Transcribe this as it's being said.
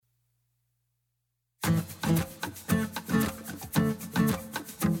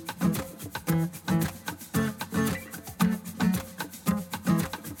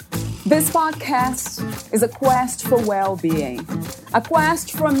This podcast is a quest for well-being, a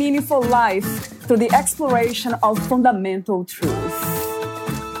quest for a meaningful life through the exploration of fundamental truth.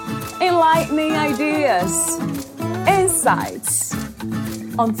 Enlightening ideas, insights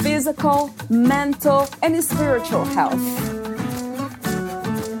on physical, mental, and spiritual health.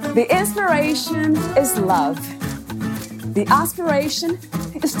 The inspiration is love. The aspiration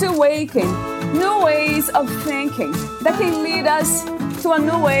is to awaken new ways of thinking that can lead us to a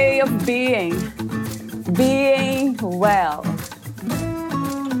new way of being well.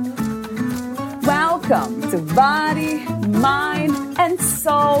 Welcome to Body, Mind, and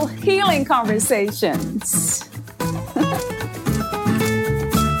Soul Healing Conversations.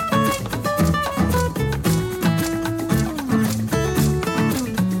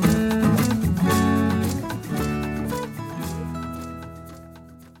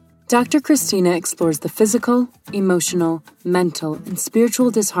 Dr. Christina explores the physical, emotional, mental, and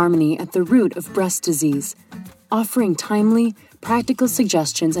spiritual disharmony at the root of breast disease, offering timely, practical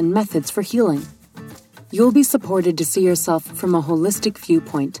suggestions and methods for healing. You'll be supported to see yourself from a holistic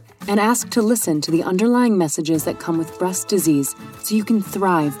viewpoint and asked to listen to the underlying messages that come with breast disease so you can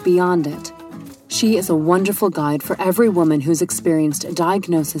thrive beyond it. She is a wonderful guide for every woman who's experienced a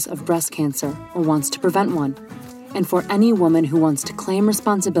diagnosis of breast cancer or wants to prevent one, and for any woman who wants to claim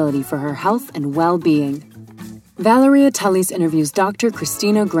responsibility for her health and well-being. Valeria Teles interviews Dr.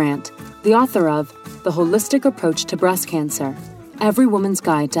 Christina Grant, the author of The Holistic Approach to Breast Cancer, Every Woman's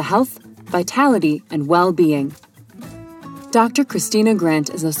Guide to Health, Vitality, and Well-Being. Dr. Christina Grant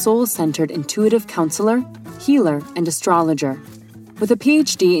is a soul-centered intuitive counselor, healer, and astrologer. With a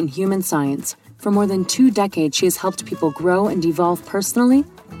PhD in human science, for more than 2 decades she has helped people grow and evolve personally,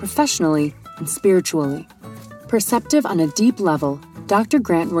 professionally, and spiritually. Perceptive on a deep level, Dr.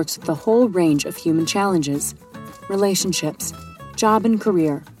 Grant works with the whole range of human challenges: relationships, job and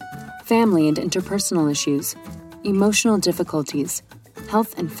career, family and interpersonal issues, emotional difficulties,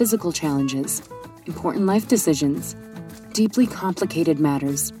 health and physical challenges, important life decisions, deeply complicated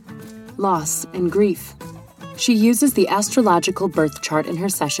matters, loss and grief. She uses the astrological birth chart in her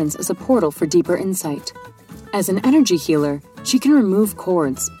sessions as a portal for deeper insight. As an energy healer, she can remove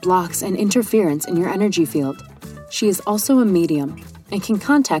cords, blocks, and interference in your energy field. She is also a medium and can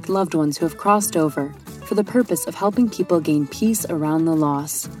contact loved ones who have crossed over for the purpose of helping people gain peace around the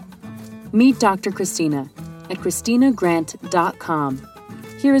loss. Meet Dr. Christina at ChristinaGrant.com.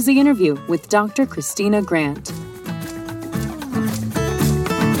 Here is the interview with Dr. Christina Grant.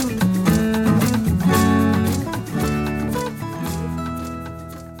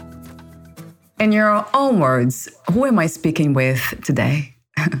 In your own words, who am I speaking with today?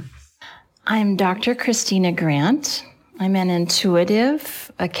 I'm Dr. Christina Grant. I'm an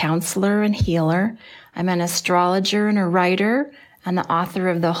intuitive, a counselor and healer. I'm an astrologer and a writer, and the author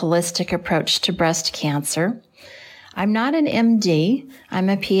of The Holistic Approach to Breast Cancer. I'm not an MD. I'm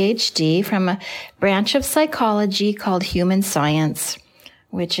a PhD from a branch of psychology called human science,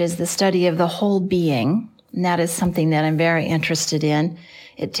 which is the study of the whole being. And that is something that I'm very interested in.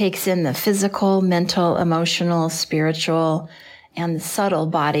 It takes in the physical, mental, emotional, spiritual, and the subtle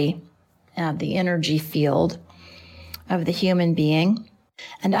body, the energy field of the human being.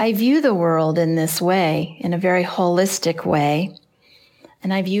 And I view the world in this way, in a very holistic way.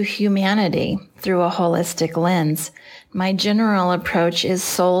 And I view humanity through a holistic lens. My general approach is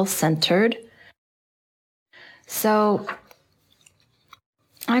soul-centered. So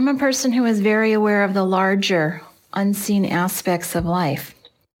I'm a person who is very aware of the larger, unseen aspects of life.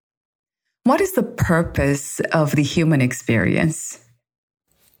 What is the purpose of the human experience?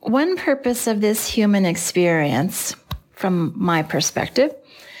 One purpose of this human experience, from my perspective,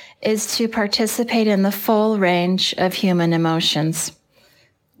 is to participate in the full range of human emotions.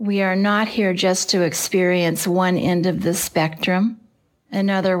 We are not here just to experience one end of the spectrum.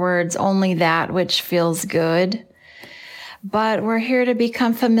 In other words, only that which feels good. But we're here to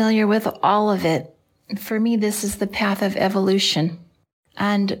become familiar with all of it. For me, this is the path of evolution.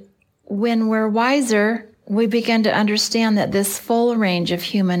 And when we're wiser, we begin to understand that this full range of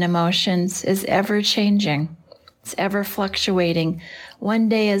human emotions is ever changing. It's ever fluctuating. One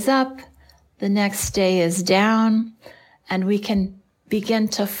day is up, the next day is down, and we can begin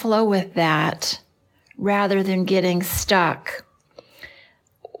to flow with that rather than getting stuck,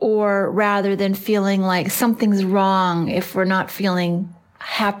 or rather than feeling like something's wrong if we're not feeling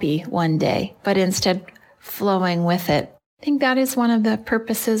happy one day, but instead flowing with it. I think that is one of the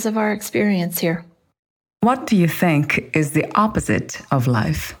purposes of our experience here. What do you think is the opposite of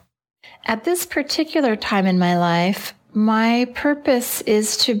life? At this particular time in my life, my purpose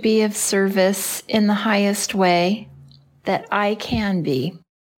is to be of service in the highest way that I can be,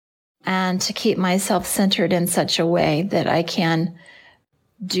 and to keep myself centered in such a way that I can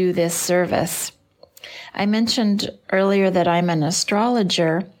do this service. I mentioned earlier that I'm an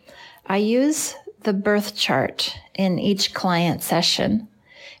astrologer. I use the birth chart in each client session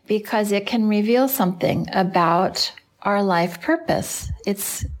because it can reveal something about our life purpose.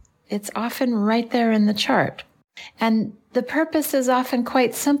 It's often right there in the chart. And the purpose is often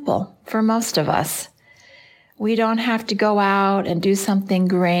quite simple for most of us. We don't have to go out and do something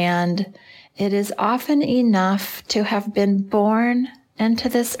grand. It is often enough to have been born into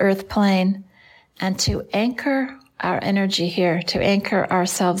this earth plane and to anchor our energy here, to anchor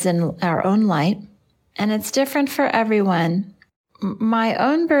ourselves in our own light. And it's different for everyone. My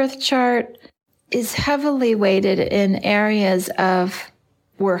own birth chart is heavily weighted in areas of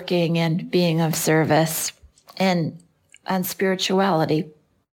working and being of service and spirituality.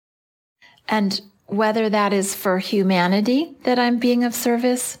 And whether that is for humanity that I'm being of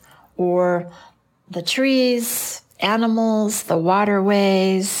service, or the trees, animals, the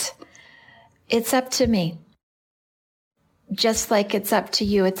waterways, it's up to me. Just like it's up to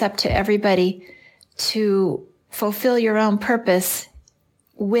you, it's up to everybody to fulfill your own purpose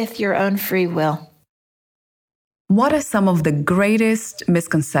with your own free will. What are some of the greatest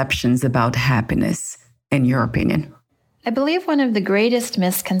misconceptions about happiness, in your opinion? I believe one of the greatest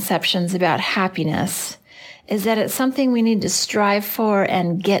misconceptions about happiness is that it's something we need to strive for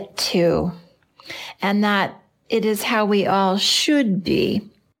and get to, and that it is how we all should be.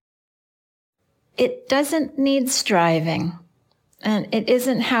 It doesn't need striving, and it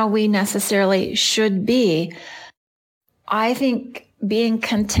isn't how we necessarily should be. I think being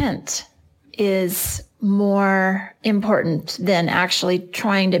content is more important than actually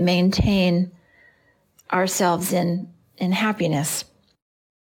trying to maintain ourselves in happiness.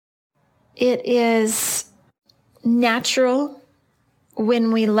 It is natural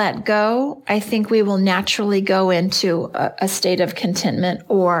when we let go. I think we will naturally go into a state of contentment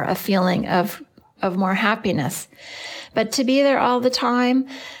or a feeling of more happiness. But to be there all the time,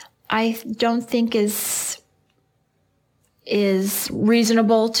 I don't think is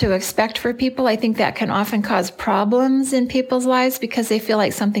reasonable to expect for people. I think that can often cause problems in people's lives because they feel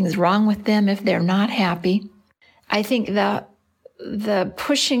like something's wrong with them if they're not happy. I think the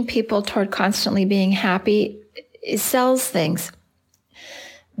pushing people toward constantly being happy sells things.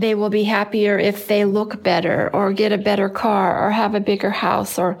 They will be happier if they look better or get a better car or have a bigger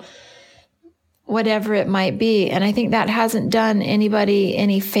house or whatever it might be. And I think that hasn't done anybody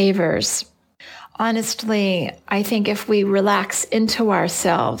any favors. Honestly, I think if we relax into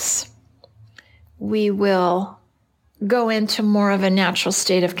ourselves, we will go into more of a natural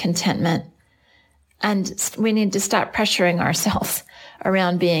state of contentment. And we need to stop pressuring ourselves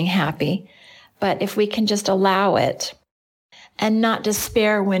around being happy. But if we can just allow it and not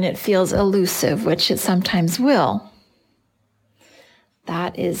despair when it feels elusive, which it sometimes will,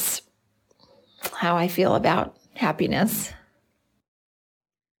 that is how I feel about happiness.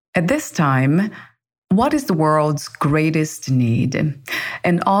 At this time, what is the world's greatest need?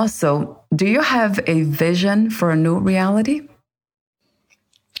 And also, do you have a vision for a new reality?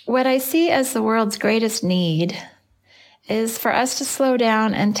 What I see as the world's greatest need is for us to slow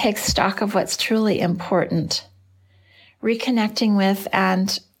down and take stock of what's truly important. Reconnecting with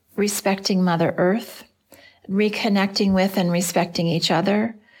and respecting Mother Earth, reconnecting with and respecting each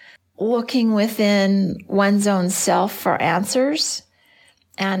other, looking within one's own self for answers,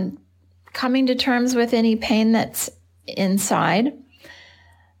 and coming to terms with any pain that's inside.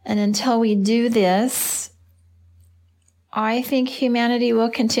 And until we do this, I think humanity will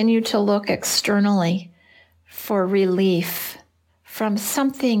continue to look externally for relief from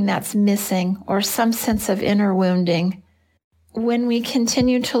something that's missing or some sense of inner wounding. When we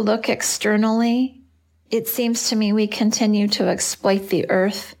continue to look externally, it seems to me we continue to exploit the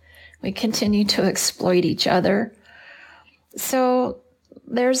earth. We continue to exploit each other. So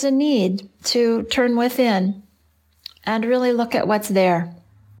there's a need to turn within and really look at what's there.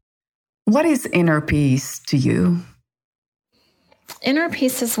 What is inner peace to you? Inner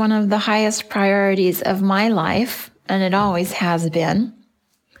peace is one of the highest priorities of my life, and it always has been.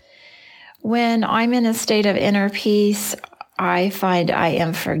 When I'm in a state of inner peace, I find I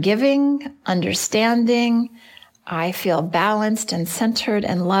am forgiving, understanding. I feel balanced and centered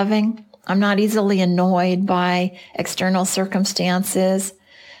and loving. I'm not easily annoyed by external circumstances,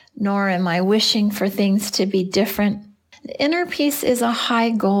 nor am I wishing for things to be different. Inner peace is a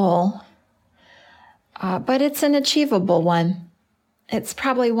high goal, but it's an achievable one. It's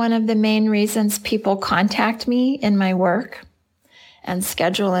probably one of the main reasons people contact me in my work and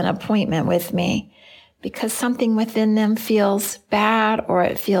schedule an appointment with me, because something within them feels bad or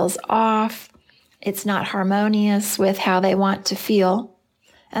it feels off. It's not harmonious with how they want to feel.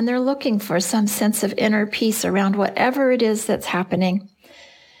 And they're looking for some sense of inner peace around whatever it is that's happening.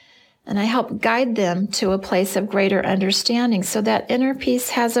 And I help guide them to a place of greater understanding so that inner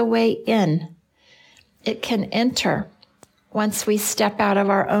peace has a way in. It can enter once we step out of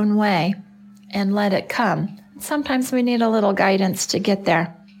our own way and let it come. Sometimes we need a little guidance to get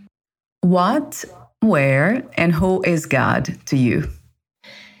there. What, where, and who is God to you?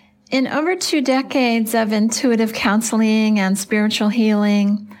 In over 2 decades of intuitive counseling and spiritual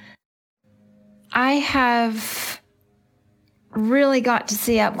healing, I have really got to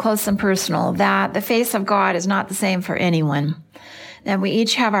see up close and personal that the face of God is not the same for anyone. That we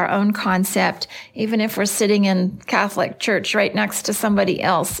each have our own concept. Even if we're sitting in Catholic church right next to somebody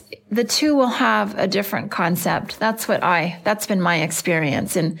else, the two will have a different concept. That's been my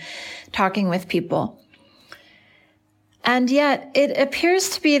experience in talking with people. And yet it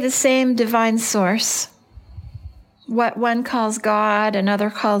appears to be the same divine source. What one calls God, another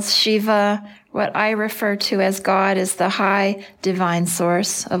calls Shiva. What I refer to as God is the high divine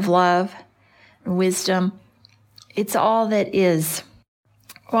source of love, wisdom. It's all that is.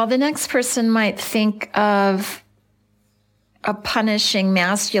 While the next person might think of a punishing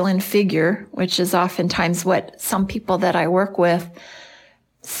masculine figure, which is oftentimes what some people that I work with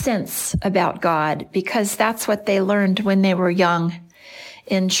sense about God, because that's what they learned when they were young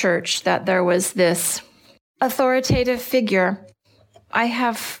in church, that there was this authoritative figure. I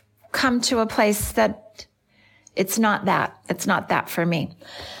have come to a place that it's not that. It's not that for me.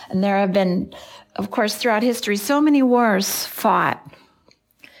 And there have been, of course, throughout history, so many wars fought.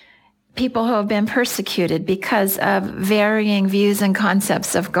 People who have been persecuted because of varying views and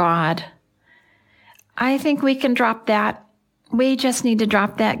concepts of God. I think we can drop that. We just need to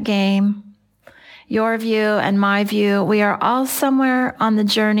drop that game. Your view and my view, we are all somewhere on the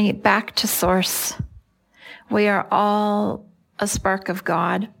journey back to source. We are all a spark of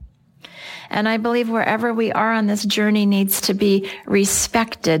God. And I believe wherever we are on this journey needs to be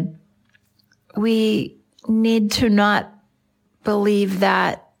respected. We need to not believe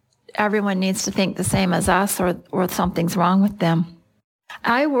that everyone needs to think the same as us or something's wrong with them.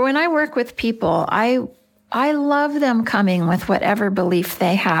 When I work with people, I love them coming with whatever belief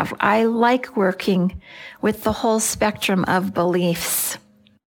they have. I like working with the whole spectrum of beliefs.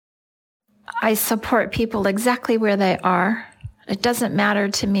 I support people exactly where they are. It doesn't matter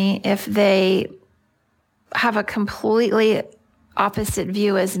to me if they have a completely opposite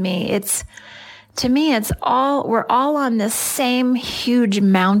view as me. To me, we're all on this same huge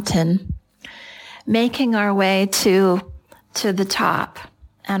mountain, making our way to the top.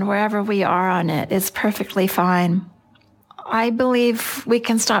 And wherever we are on it is perfectly fine. I believe we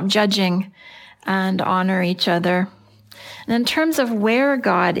can stop judging and honor each other. And in terms of where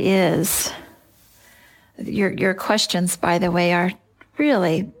God is, your questions, by the way, are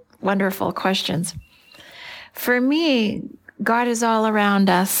really wonderful questions. For me, God is all around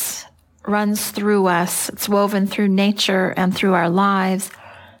us, runs through us. It's woven through nature and through our lives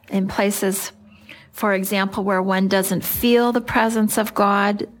in places, for example, where one doesn't feel the presence of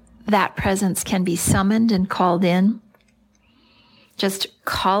God. That presence can be summoned and called in. Just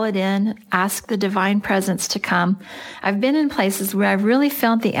call it in, ask the divine presence to come. I've been in places where I've really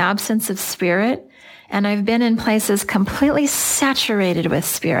felt the absence of spirit, and I've been in places completely saturated with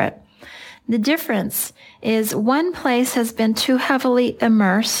spirit. The difference is one place has been too heavily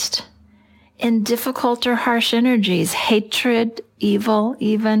immersed in difficult or harsh energies, hatred, evil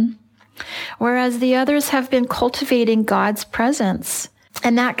even, whereas the others have been cultivating God's presence.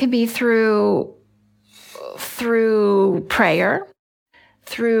 And that can be through prayer,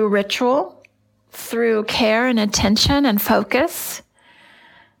 through ritual, through care and attention and focus,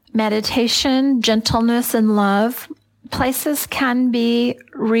 meditation, gentleness and love. Places can be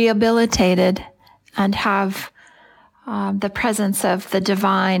rehabilitated and have the presence of the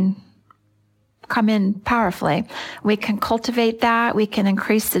divine come in powerfully. We can cultivate that. We can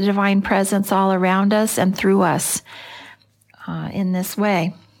increase the divine presence all around us and through us in this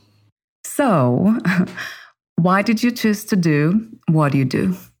way. So, why did you choose to do what you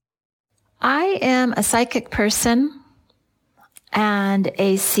do? I am a psychic person and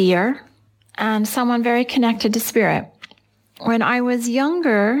a seer and someone very connected to spirit. When I was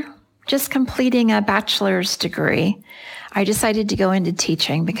younger, just completing a bachelor's degree, I decided to go into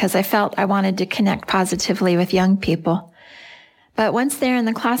teaching because I felt I wanted to connect positively with young people. But once there in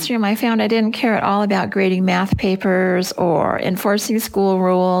the classroom, I found I didn't care at all about grading math papers or enforcing school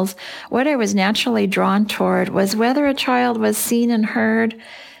rules. What I was naturally drawn toward was whether a child was seen and heard,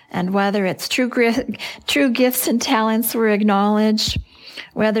 and whether its true gifts and talents were acknowledged,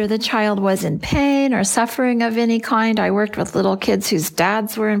 whether the child was in pain or suffering of any kind. I worked with little kids whose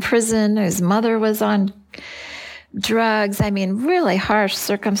dads were in prison, whose mother was on drugs. I mean, really harsh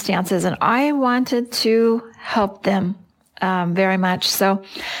circumstances. And I wanted to help them very much. So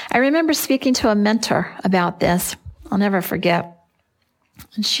I remember speaking to a mentor about this. I'll never forget.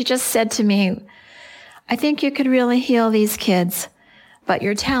 And she just said to me, I think you could really heal these kids, but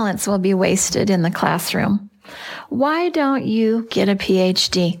your talents will be wasted in the classroom. Why don't you get a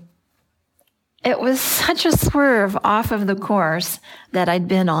PhD? It was such a swerve off of the course that I'd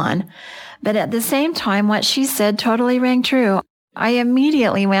been on. But at the same time, what she said totally rang true. I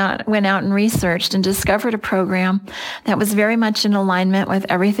immediately went out and researched and discovered a program that was very much in alignment with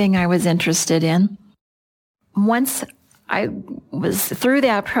everything I was interested in. Once I was through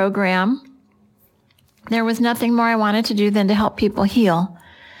that program, there was nothing more I wanted to do than to help people heal.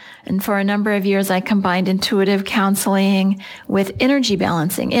 And for a number of years, I combined intuitive counseling with energy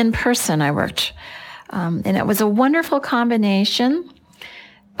balancing. In person, I worked. And it was a wonderful combination.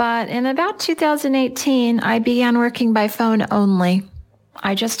 But in about 2018, I began working by phone only.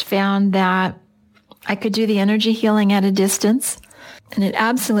 I just found that I could do the energy healing at a distance, and it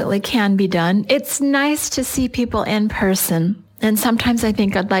absolutely can be done. It's nice to see people in person, and sometimes I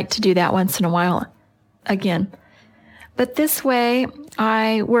think I'd like to do that once in a while again. But this way,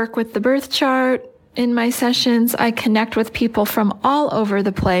 I work with the birth chart in my sessions. I connect with people from all over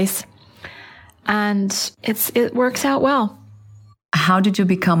the place, and it works out well. How did you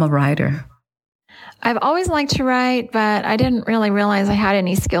become a writer? I've always liked to write, but I didn't really realize I had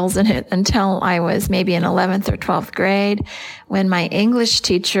any skills in it until I was maybe in 11th or 12th grade, when my English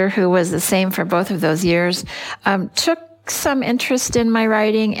teacher, who was the same for both of those years, took some interest in my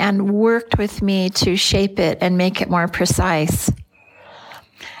writing and worked with me to shape it and make it more precise.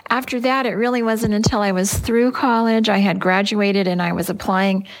 After that, it really wasn't until I was through college, I had graduated and I was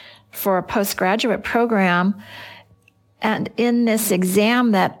applying for a postgraduate program. And in this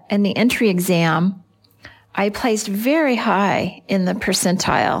exam, in the entry exam, I placed very high in the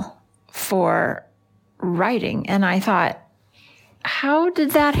percentile for writing. And I thought, how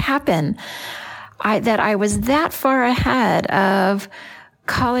did that happen? That I was that far ahead of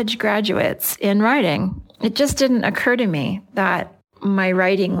college graduates in writing. It just didn't occur to me that my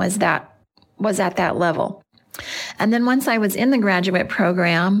writing was at that level. And then once I was in the graduate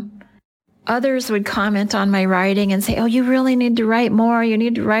program, others would comment on my writing and say, oh, you really need to write more. You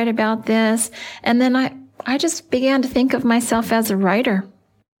need to write about this. And then I just began to think of myself as a writer.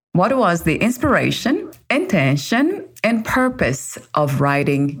 What was the inspiration, intention, and purpose of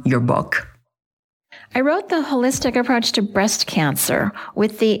writing your book? I wrote The Holistic Approach to Breast Cancer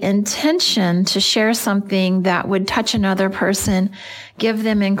with the intention to share something that would touch another person, give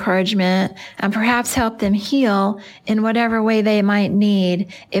them encouragement, and perhaps help them heal in whatever way they might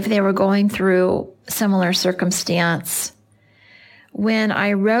need if they were going through similar circumstance. When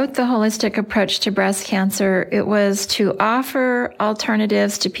I wrote The Holistic Approach to Breast Cancer, it was to offer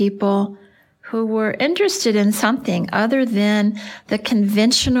alternatives to people who were interested in something other than the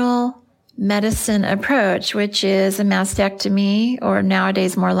conventional medicine approach, which is a mastectomy, or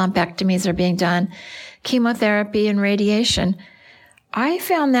nowadays more lumpectomies are being done, chemotherapy and radiation. I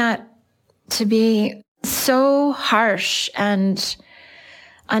found that to be so harsh and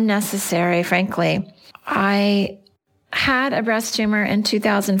unnecessary, frankly. I had a breast tumor in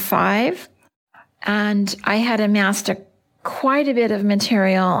 2005, and I had amassed quite a bit of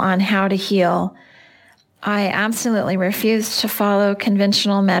material on how to heal. I absolutely refused to follow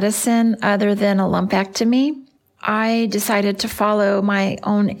conventional medicine other than a lumpectomy. I decided to follow my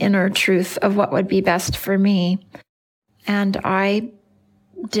own inner truth of what would be best for me. And I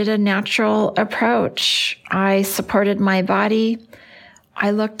did a natural approach. I supported my body. I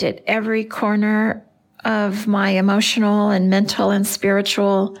looked at every corner of my emotional and mental and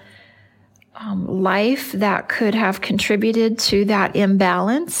spiritual life that could have contributed to that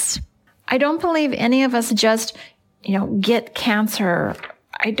imbalance. I don't believe any of us just, get cancer.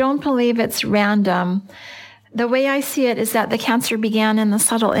 I don't believe it's random. The way I see it is that the cancer began in the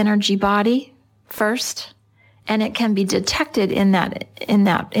subtle energy body first, and it can be detected in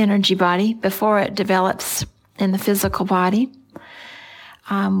that energy body before it develops in the physical body.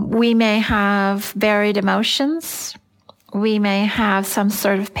 We may have buried emotions. We may have some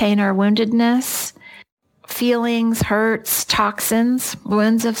sort of pain or woundedness, feelings, hurts, toxins,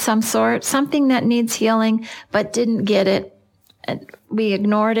 wounds of some sort, something that needs healing but didn't get it And we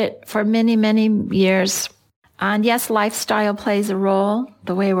ignored it for many, many years. And yes, lifestyle plays a role,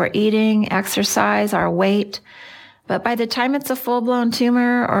 the way we're eating, exercise, our weight. But by the time it's a full-blown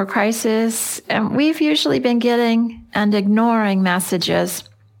tumor or crisis, we've usually been getting and ignoring messages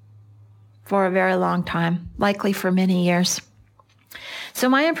for a very long time, likely for many years. So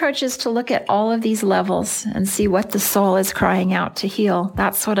my approach is to look at all of these levels and see what the soul is crying out to heal.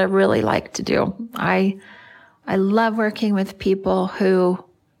 That's what I really like to do. I love working with people who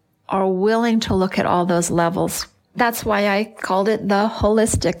are willing to look at all those levels. That's why I called it the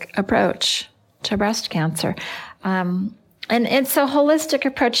holistic approach to breast cancer. And it's a holistic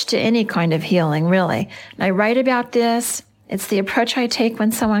approach to any kind of healing, really. And I write about this. It's the approach I take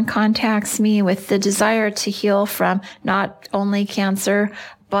when someone contacts me with the desire to heal from not only cancer,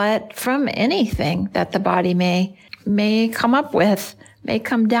 but from anything that the body may come up with, may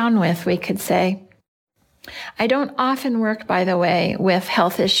come down with, we could say. I don't often work, by the way, with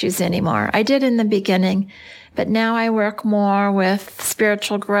health issues anymore. I did in the beginning, but now I work more with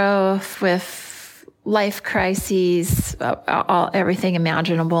spiritual growth, with life crises, everything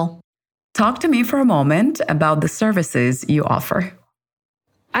imaginable. Talk to me for a moment about the services you offer.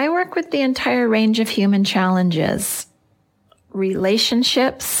 I work with the entire range of human challenges,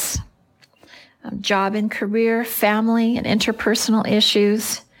 relationships, job and career, family and interpersonal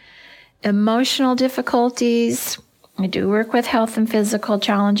issues, emotional difficulties. I do work with health and physical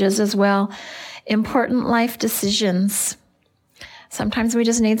challenges as well, important life decisions. Sometimes we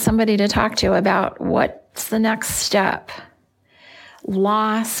just need somebody to talk to about what's the next step.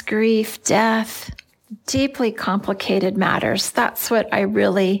 Loss, grief, death, deeply complicated matters. That's what I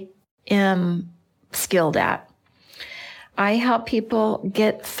really am skilled at. I help people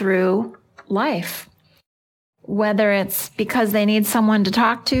get through life, whether it's because they need someone to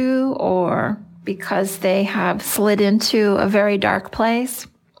talk to or because they have slid into a very dark place.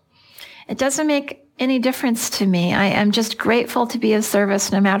 It doesn't make any difference to me. I am just grateful to be of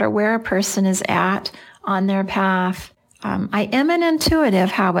service no matter where a person is at on their path. I am an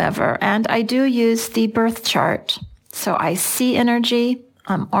intuitive, however, and I do use the birth chart. So I see energy.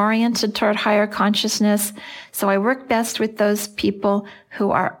 I'm oriented toward higher consciousness. So I work best with those people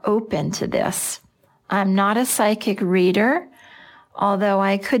who are open to this. I'm not a psychic reader, although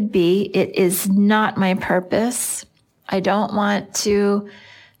I could be. It is not my purpose. I don't want to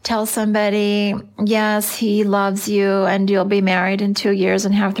tell somebody, yes, he loves you and you'll be married in 2 years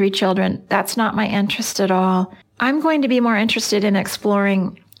and have 3 children. That's not my interest at all. I'm going to be more interested in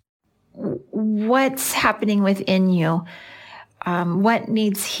exploring what's happening within you, what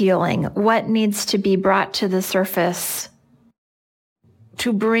needs healing, what needs to be brought to the surface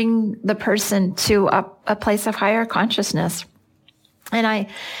to bring the person to a place of higher consciousness. And I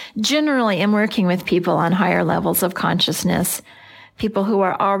generally am working with people on higher levels of consciousness. People who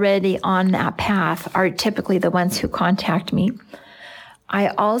are already on that path are typically the ones who contact me. I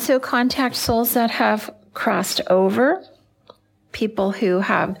also contact souls that have crossed over, people who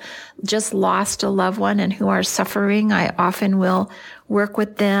have just lost a loved one and who are suffering. I often will work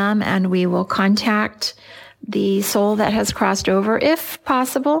with them and we will contact the soul that has crossed over, if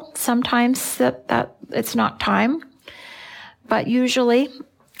possible. Sometimes that it's not time, but usually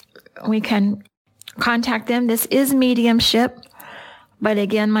we can contact them. This is mediumship. But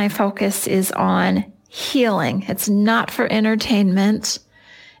again, my focus is on healing. It's not for entertainment.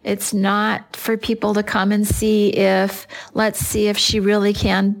 It's not for people to come and let's see if she really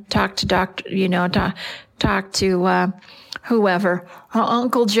can talk to talk to whoever,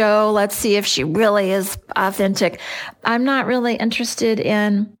 Uncle Joe. Let's see if she really is authentic. I'm not really interested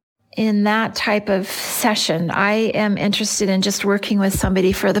in that type of session. I am interested in just working with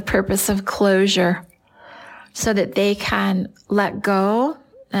somebody for the purpose of closure, so that they can let go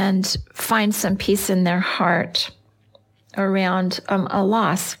and find some peace in their heart around a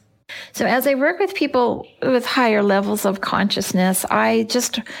loss. So as I work with people with higher levels of consciousness,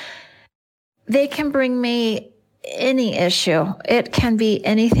 they can bring me any issue. It can be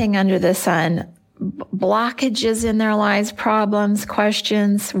anything under the sun. Blockages in their lives, problems,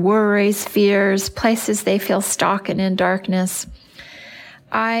 questions, worries, fears, places they feel stuck and in darkness.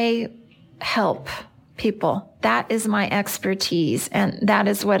 I help people. That is my expertise, and that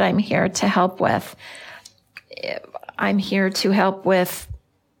is what I'm here to help with. I'm here to help with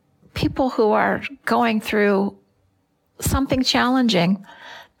people who are going through something challenging,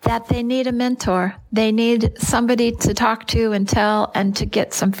 that they need a mentor. They need somebody to talk to and tell and to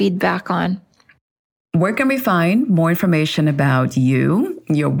get some feedback on. Where can we find more information about you,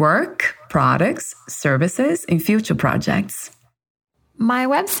 your work, products, services, and future projects? My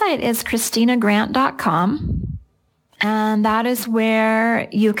website is ChristinaGrant.com. And that is where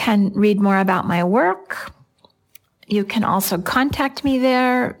you can read more about my work. You can also contact me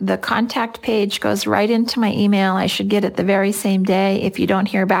there. The contact page goes right into my email. I should get it the very same day. If you don't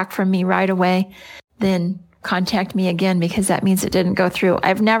hear back from me right away, then contact me again, because that means it didn't go through.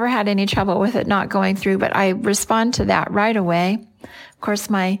 I've never had any trouble with it not going through, but I respond to that right away. Of course,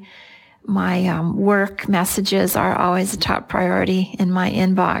 my work messages are always a top priority in my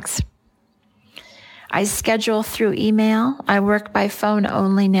inbox. I schedule through email. I work by phone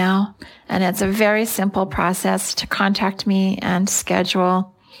only now, and it's a very simple process to contact me and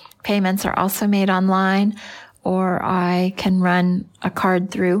schedule. Payments are also made online, or I can run a card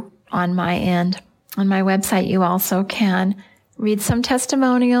through on my end. On my website, you also can read some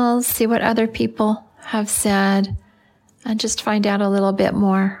testimonials, see what other people have said, and just find out a little bit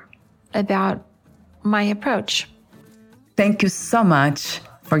more about my approach. Thank you so much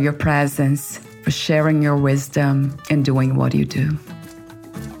for your presence, for sharing your wisdom and doing what you do.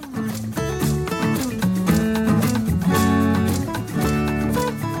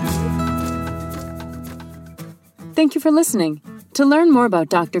 Thank you for listening. To learn more about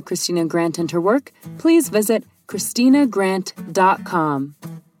Dr. Christina Grant and her work, please visit ChristinaGrant.com.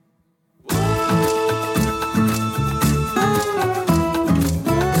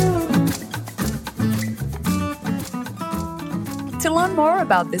 To learn more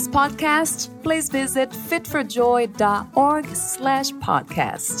about this podcast, please visit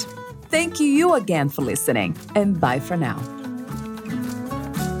fitforjoy.org/podcast. Thank you again for listening, and bye for now.